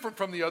was different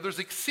from the others,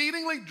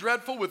 exceedingly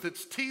dreadful, with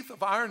its teeth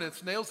of iron and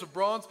its nails of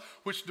bronze,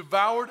 which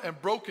devoured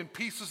and broke in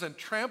pieces and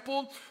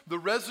trampled the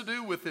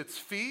residue with its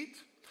feet.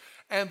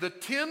 And the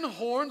 10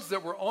 horns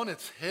that were on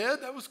its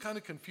head, that was kind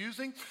of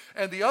confusing.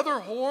 And the other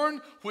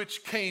horn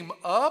which came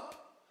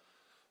up,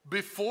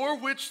 before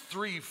which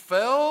 3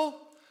 fell,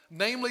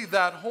 namely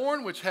that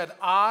horn which had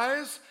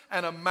eyes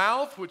and a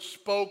mouth which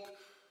spoke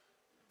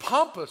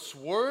pompous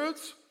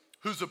words,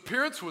 whose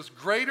appearance was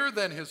greater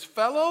than his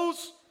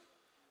fellows.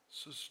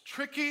 This is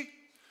tricky.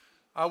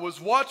 I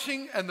was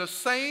watching, and the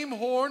same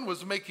horn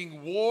was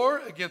making war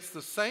against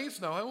the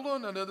saints. Now hold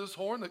on, another this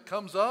horn that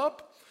comes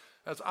up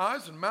has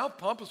eyes and mouth,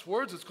 pompous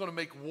words. It's going to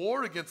make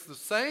war against the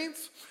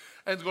saints,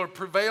 and it's going to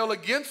prevail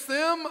against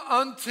them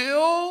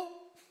until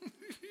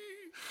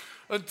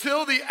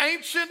the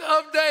Ancient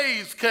of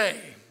Days came.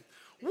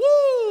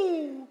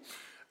 Woo!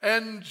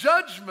 And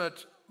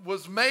judgment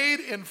was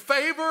made in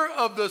favor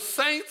of the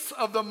saints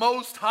of the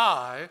Most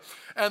High,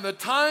 and the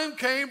time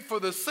came for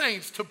the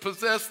saints to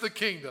possess the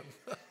kingdom.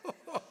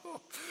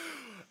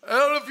 I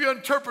don't know if you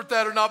interpret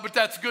that or not, but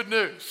that's good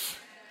news.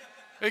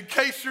 In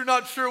case you're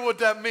not sure what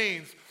that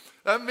means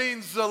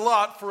a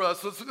lot for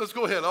us. Let's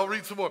go ahead. I'll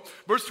read some more.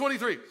 Verse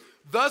 23.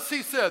 Thus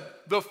he said,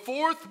 the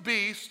fourth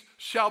beast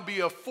shall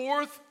be a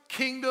fourth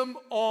kingdom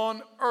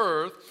on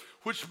earth,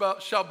 which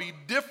shall be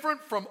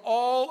different from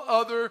all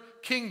other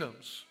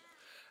kingdoms,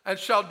 and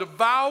shall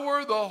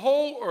devour the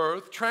whole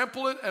earth,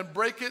 trample it, and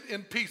break it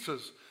in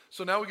pieces.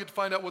 So now we get to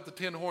find out what the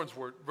 10 horns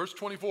were. Verse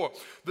 24.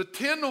 The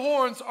 10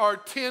 horns are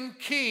 10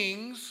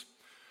 kings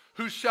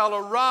who shall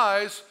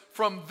arise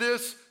from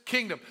this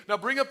kingdom. Now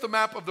bring up the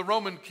map of the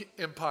Roman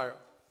Empire.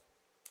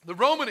 The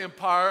Roman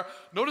Empire,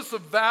 notice the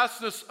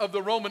vastness of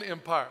the Roman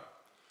Empire.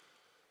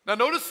 Now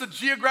notice the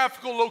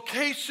geographical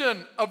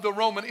location of the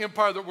Roman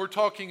Empire that we're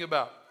talking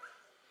about.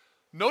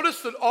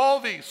 Notice that all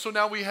these, so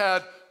now we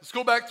had, let's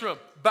go back through them.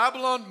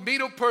 Babylon,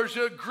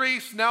 Medo-Persia,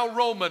 Greece, now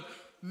Roman.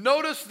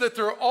 Notice that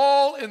they're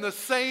all in the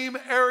same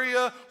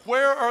area.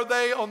 Where are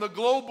they on the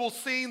global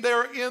scene?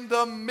 They're in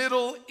the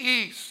Middle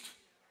East.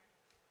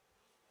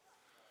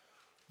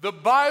 The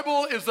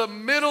Bible is a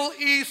Middle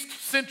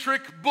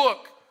East-centric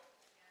book.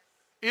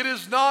 It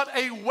is not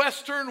a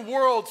Western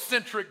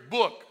world-centric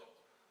book.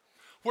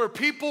 Where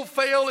people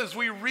fail is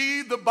we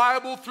read the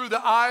Bible through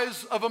the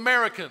eyes of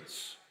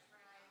Americans.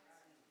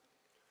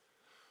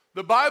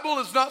 The Bible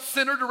is not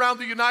centered around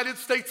the United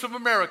States of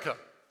America.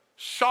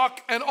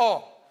 Shock and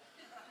awe.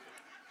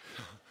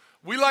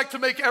 We like to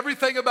make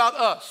everything about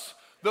us.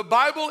 The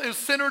Bible is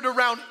centered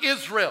around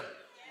Israel.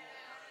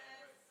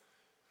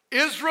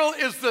 Israel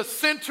is the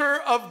center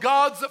of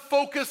God's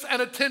focus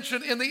and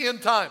attention in the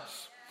end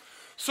times.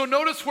 So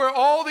notice where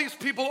all these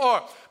people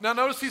are. Now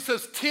notice he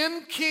says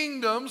 10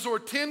 kingdoms or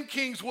 10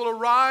 kings will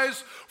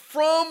arise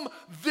from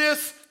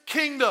this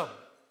kingdom.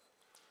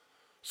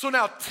 So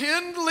now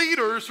 10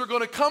 leaders are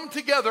going to come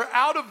together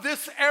out of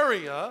this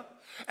area,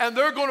 and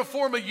they're going to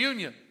form a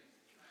union.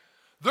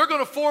 They're going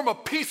to form a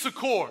peace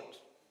accord.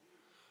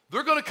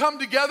 They're going to come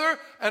together,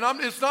 and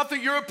it's not the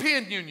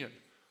European Union.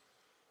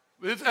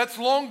 That's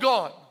long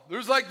gone.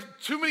 There's like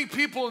too many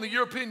people in the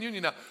European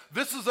Union now.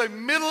 This is a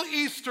Middle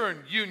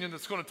Eastern union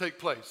that's going to take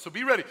place. So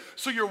be ready.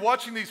 So you're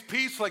watching these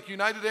peace like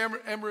United Arab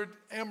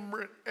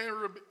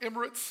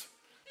Emirates.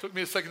 Took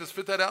me a second to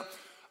spit that out.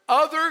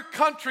 Other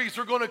countries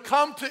are going to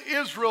come to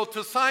Israel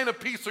to sign a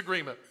peace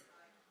agreement.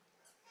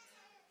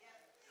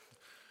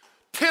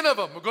 10 of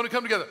them are going to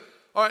come together.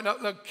 All right,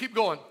 now keep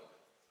going.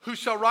 Who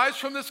shall rise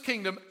from this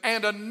kingdom,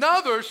 and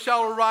another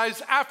shall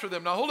arise after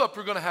them. Now hold up,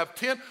 we're going to have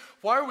 10.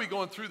 Why are we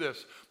going through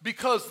this?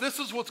 Because this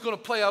is what's going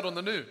to play out on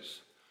the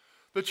news.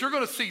 That you're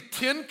going to see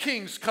 10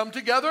 kings come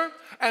together,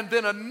 and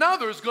then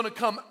another is going to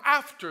come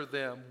after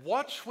them.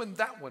 Watch when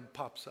that one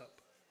pops up.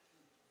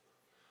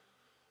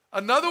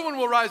 Another one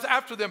will rise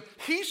after them.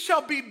 He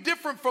shall be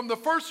different from the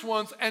first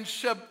ones, and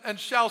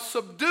shall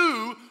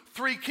subdue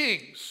 3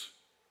 kings.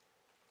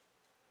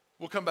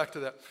 We'll come back to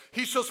that.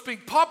 He shall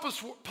speak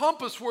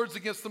pompous words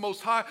against the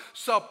Most High,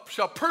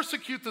 shall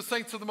persecute the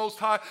saints of the Most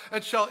High,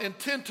 and shall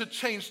intend to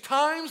change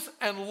times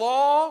and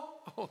law.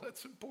 Oh,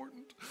 that's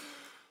important.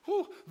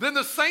 Whew. Then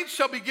the saints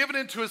shall be given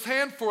into his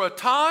hand for a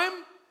time,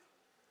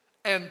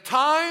 and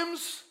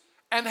times,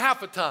 and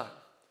half a time.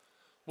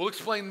 We'll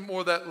explain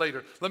more of that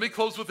later. Let me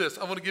close with this.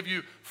 I want to give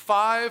you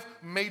 5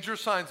 major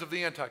signs of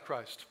the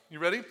Antichrist. You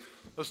ready?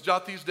 Let's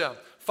jot these down.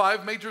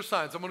 5 major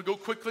signs. I'm going to go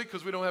quickly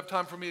because we don't have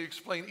time for me to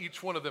explain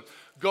each one of them.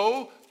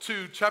 Go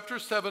to chapter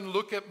 7,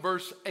 look at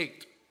verse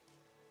 8.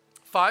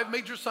 5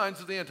 major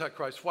signs of the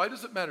Antichrist. Why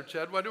does it matter,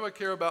 Chad? Why do I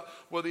care about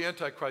what the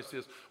Antichrist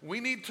is?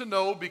 We need to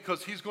know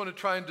because he's going to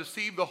try and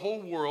deceive the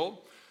whole world,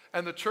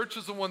 and the church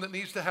is the one that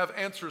needs to have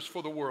answers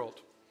for the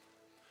world.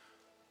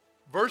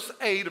 Verse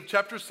 8 of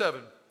chapter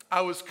 7.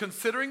 I was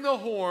considering the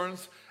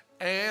horns,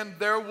 and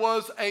there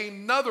was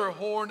another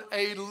horn,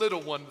 a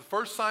little one. The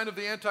first sign of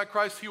the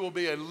Antichrist, he will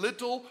be a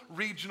little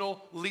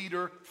regional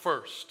leader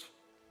first.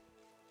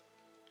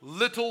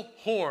 Little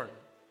horn.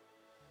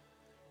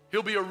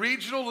 He'll be a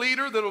regional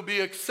leader that will be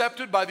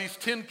accepted by these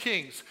 10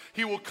 kings.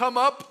 He will come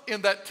up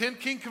in that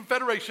 10-king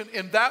confederation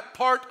in that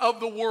part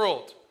of the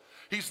world.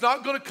 He's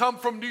not going to come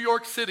from New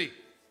York City.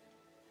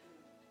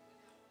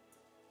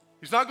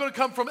 He's not going to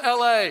come from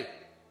LA.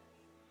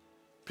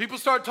 People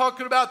start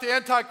talking about the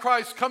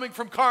Antichrist coming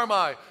from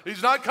Carmi.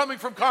 He's not coming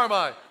from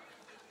Carmi.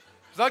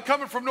 He's not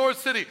coming from North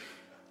City.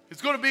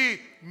 It's going to be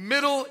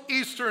Middle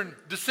Eastern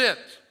descent.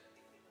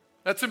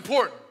 That's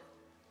important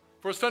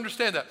for us to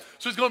understand that.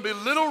 So he's going to be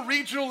a little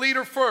regional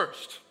leader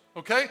first,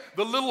 okay?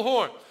 The little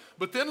horn.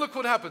 But then look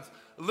what happens.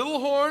 A little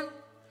horn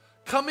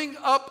coming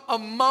up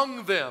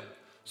among them.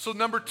 So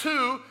number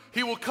 2,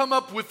 he will come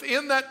up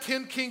within that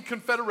 10-king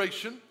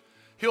confederation.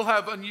 He'll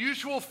have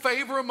unusual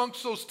favor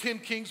amongst those 10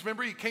 kings.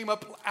 Remember, he came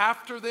up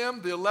after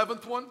them, the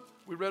 11th one.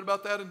 We read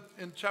about that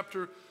in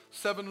chapter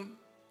 7.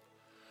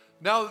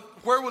 Now,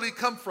 where will he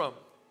come from?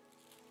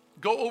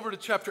 Go over to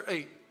chapter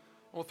 8.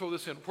 I want to throw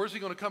this in. Where's he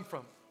going to come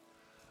from?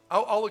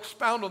 I'll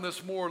expound on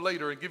this more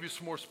later and give you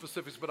some more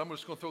specifics, but I'm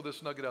just going to throw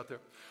this nugget out there.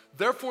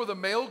 Therefore, the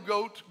male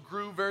goat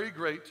grew very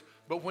great,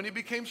 but when he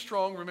became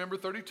strong, remember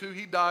 32,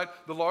 he died.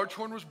 The large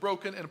horn was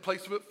broken, and in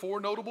place of it, 4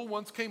 notable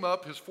ones came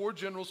up, his 4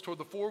 generals toward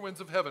the 4 winds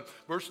of heaven.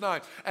 Verse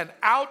 9, and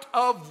out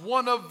of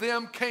one of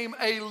them came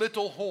a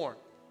little horn.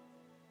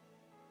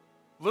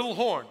 Little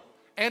horn.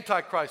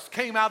 Antichrist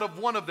came out of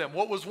one of them.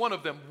 What was one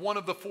of them? One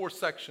of the 4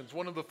 sections,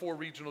 one of the 4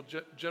 regional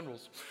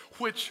generals.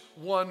 Which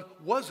one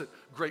was it?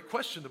 Great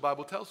question, the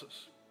Bible tells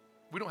us.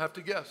 We don't have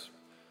to guess.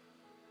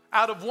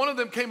 Out of one of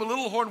them came a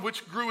little horn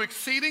which grew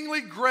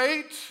exceedingly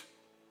great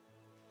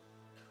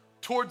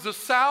towards the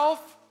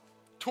south,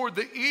 toward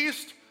the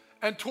east,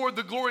 and toward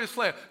the glorious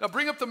land. Now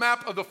bring up the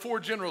map of the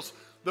 4 generals,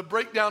 the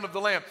breakdown of the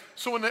land.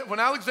 So when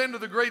Alexander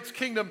the Great's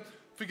kingdom,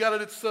 if you got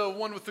it, it's the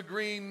one with the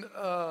green...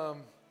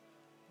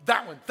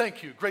 that one,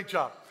 thank you, great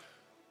job.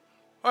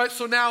 All right,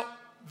 so now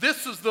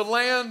this is the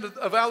land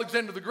of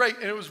Alexander the Great,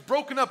 and it was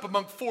broken up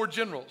among 4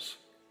 generals.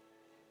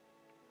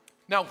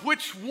 Now,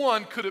 which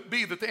one could it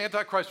be that the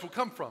Antichrist will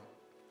come from?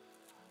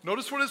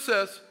 Notice what it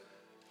says.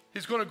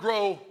 He's going to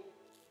grow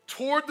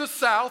toward the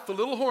south. The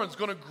little horn is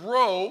going to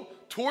grow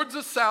towards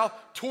the south,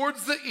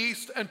 towards the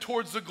east, and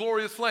towards the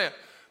glorious land.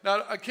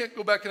 Now, I can't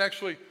go back and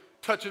actually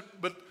touch it,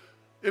 but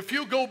if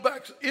you go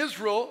back to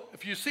Israel,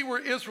 if you see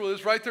where Israel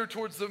is, right there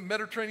towards the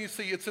Mediterranean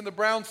Sea, it's in the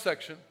brown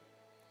section,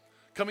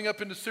 coming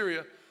up into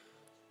Syria.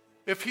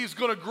 If he's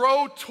going to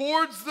grow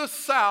towards the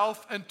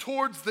south and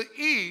towards the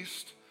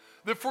east,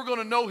 if we're going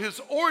to know his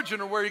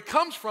origin or where he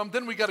comes from,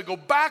 then we got to go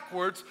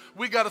backwards.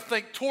 We got to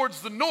think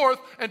towards the north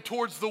and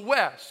towards the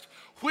west.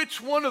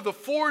 Which one of the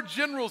 4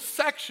 general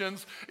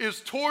sections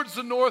is towards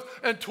the north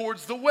and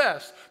towards the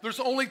west? There's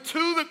only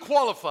 2 that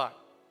qualify.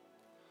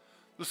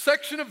 The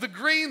section of the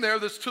green there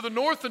that's to the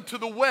north and to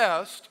the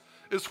west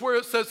is where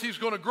it says he's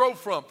going to grow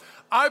from.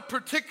 I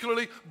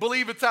particularly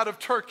believe it's out of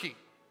Turkey.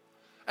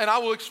 And I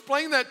will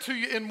explain that to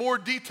you in more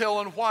detail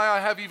on why I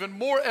have even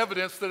more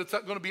evidence that it's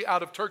going to be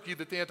out of Turkey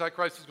that the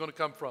Antichrist is going to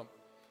come from.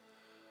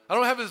 I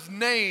don't have his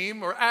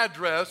name or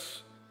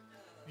address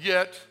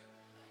yet,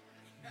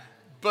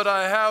 but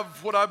I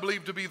have what I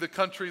believe to be the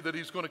country that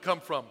he's going to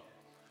come from.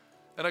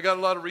 And I got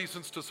a lot of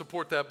reasons to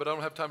support that, but I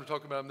don't have time to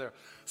talk about them there.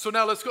 So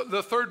now let's go to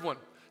the third one.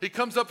 He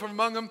comes up from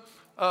among them,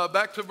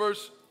 back to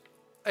verse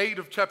 8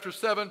 of chapter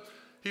 7.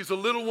 He's a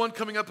little one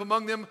coming up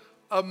among them,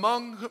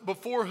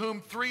 before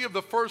whom 3 of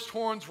the first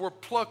horns were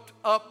plucked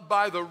up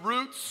by the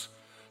roots.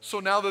 So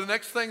now the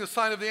next thing, the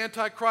sign of the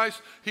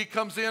Antichrist, he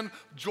comes in,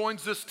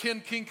 joins this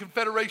 10-king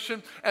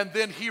confederation, and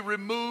then he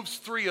removes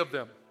 3 of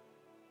them.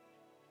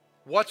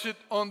 Watch it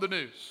on the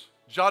news.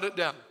 Jot it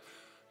down.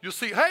 You'll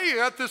see, hey,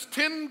 at this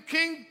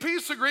 10-king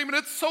peace agreement,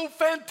 it's so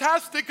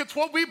fantastic. It's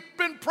what we've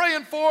been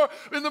praying for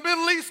in the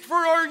Middle East for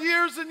our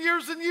years and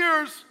years and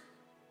years.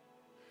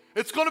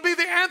 It's going to be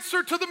the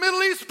answer to the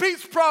Middle East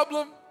peace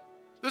problem.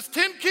 This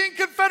 10-king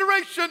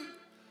confederation.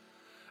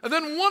 And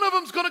then one of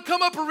them's going to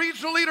come up, a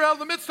regional leader out of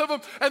the midst of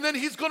them, and then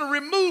he's going to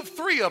remove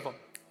 3 of them.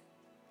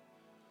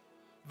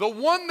 The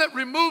one that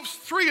removes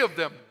 3 of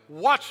them,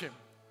 watch him.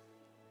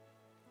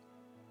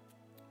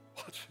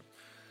 Watch him.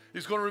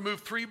 He's going to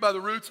remove 3 by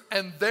the roots,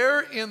 and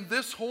there in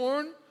this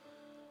horn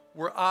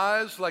were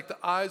eyes like the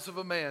eyes of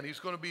a man. He's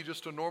going to be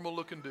just a normal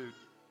looking dude.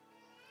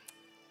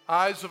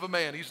 Eyes of a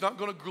man. He's not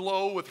going to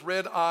glow with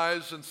red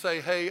eyes and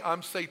say, hey,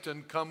 I'm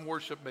Satan, come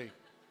worship me.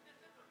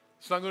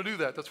 He's not going to do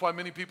that. That's why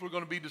many people are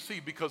going to be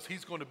deceived, because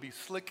he's going to be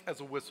slick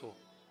as a whistle.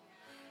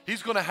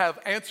 He's going to have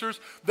answers.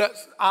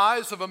 That's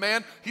eyes of a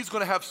man. He's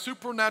going to have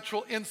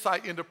supernatural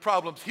insight into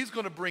problems. He's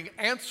going to bring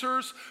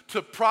answers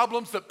to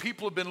problems that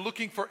people have been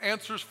looking for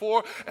answers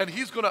for. And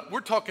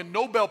we're talking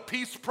Nobel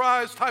Peace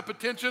Prize type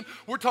attention.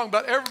 We're talking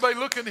about everybody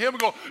looking at him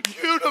and going,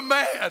 you the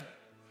man.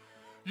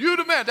 You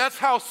the man. That's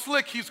how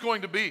slick he's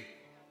going to be.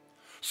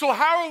 So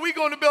how are we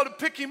going to be able to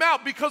pick him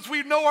out? Because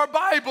we know our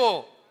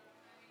Bible.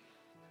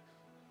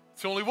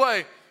 It's the only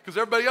way, because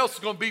everybody else is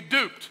going to be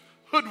duped,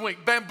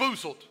 hoodwinked,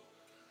 bamboozled.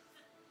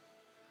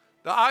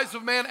 The eyes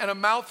of man and a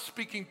mouth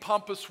speaking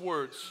pompous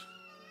words.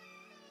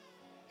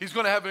 He's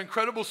going to have an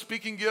incredible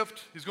speaking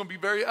gift. He's going to be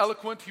very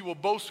eloquent. He will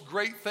boast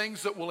great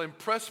things that will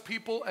impress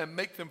people and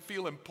make them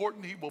feel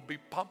important. He will be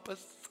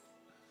pompous.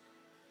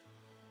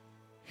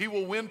 He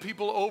will win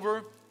people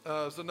over.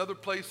 There's another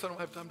place, I don't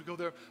have time to go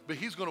there, but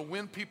he's going to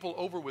win people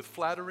over with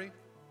flattery.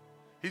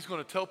 He's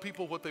going to tell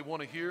people what they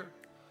want to hear,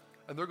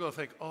 and they're going to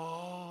think,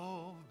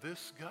 oh,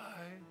 this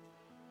guy,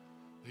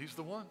 he's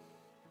the one.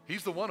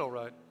 He's the one, all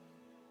right.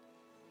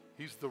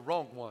 He's the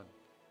wrong one.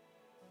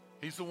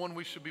 He's the one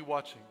we should be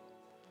watching,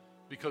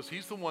 because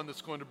he's the one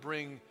that's going to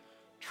bring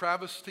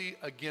travesty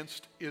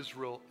against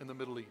Israel in the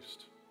Middle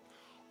East.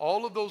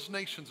 All of those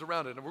nations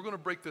around it, and we're going to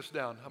break this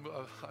down.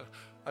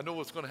 I know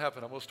what's going to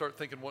happen. I'm going to start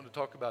thinking, wanting to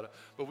talk about it,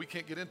 but we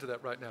can't get into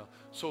that right now.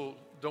 So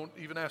don't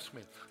even ask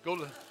me.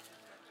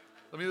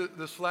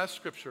 This last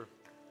scripture,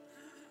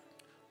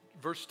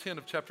 verse 10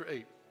 of chapter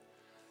 8.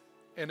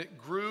 And it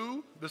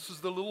grew, this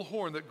is the little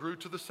horn that grew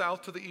to the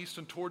south, to the east,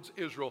 and towards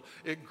Israel.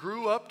 It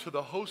grew up to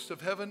the host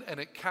of heaven, and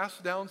it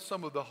cast down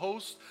some of the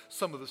hosts,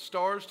 some of the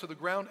stars to the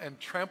ground, and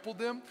trampled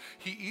them.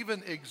 He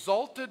even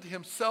exalted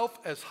himself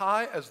as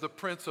high as the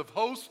prince of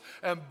hosts,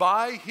 and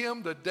by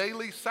him the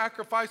daily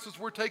sacrifices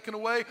were taken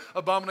away.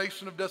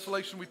 Abomination of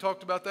desolation, we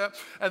talked about that.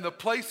 And the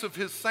place of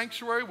his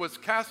sanctuary was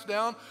cast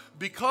down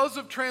because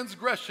of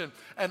transgression.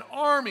 An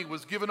army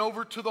was given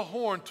over to the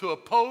horn to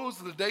oppose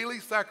the daily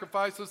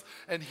sacrifices,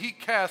 and he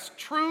cast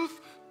truth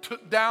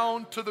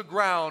down to the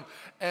ground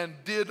and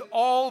did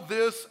all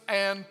this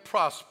and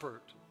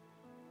prospered.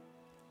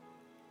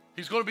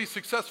 He's going to be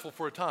successful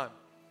for a time.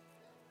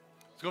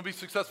 He's going to be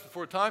successful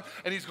for a time,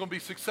 and he's going to be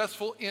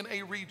successful in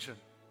a region.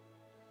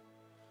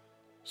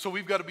 So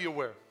we've got to be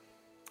aware.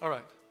 All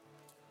right,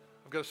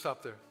 I've got to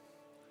stop there.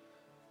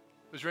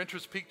 Has your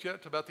interest peaked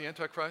yet about the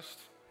Antichrist?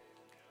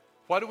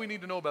 Why do we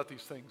need to know about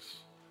these things?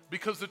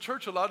 Because the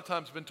church a lot of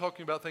times has been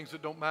talking about things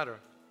that don't matter.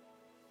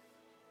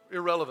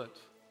 Irrelevant.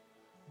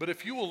 But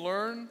if you will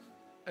learn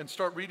and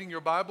start reading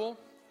your Bible,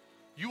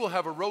 you will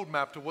have a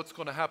roadmap to what's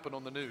going to happen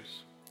on the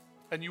news,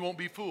 and you won't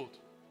be fooled.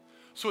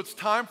 So it's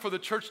time for the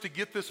church to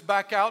get this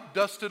back out,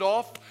 dust it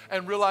off,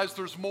 and realize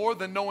there's more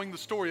than knowing the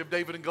story of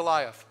David and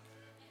Goliath.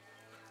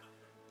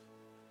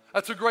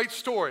 That's a great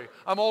story.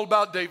 I'm all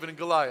about David and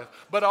Goliath.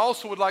 But I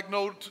also would like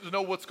to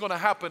know what's going to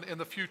happen in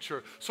the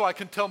future, so I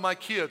can tell my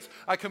kids.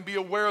 I can be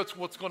aware of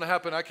what's going to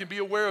happen. I can be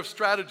aware of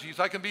strategies.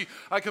 I can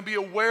be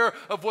aware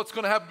of what's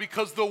going to happen,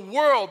 because the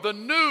world, the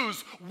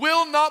news,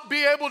 will not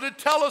be able to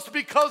tell us,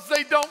 because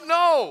they don't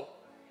know.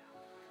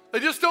 They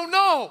just don't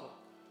know.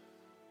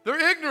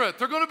 They're ignorant.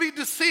 They're going to be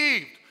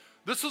deceived.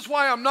 This is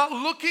why I'm not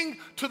looking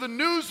to the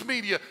news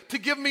media to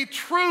give me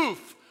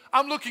truth.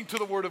 I'm looking to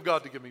the Word of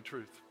God to give me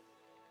truth.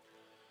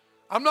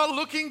 I'm not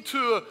looking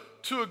to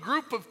a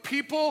group of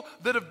people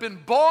that have been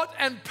bought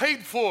and paid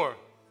for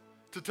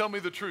to tell me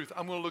the truth.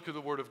 I'm going to look at the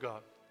Word of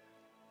God.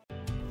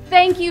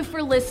 Thank you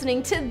for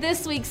listening to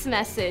this week's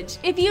message.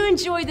 If you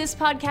enjoyed this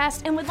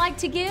podcast and would like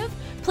to give,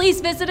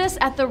 please visit us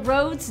at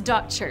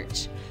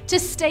theroads.church. To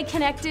stay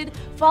connected,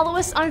 follow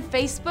us on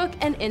Facebook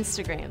and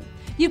Instagram.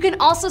 You can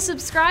also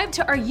subscribe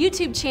to our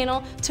YouTube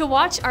channel to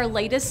watch our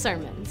latest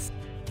sermons.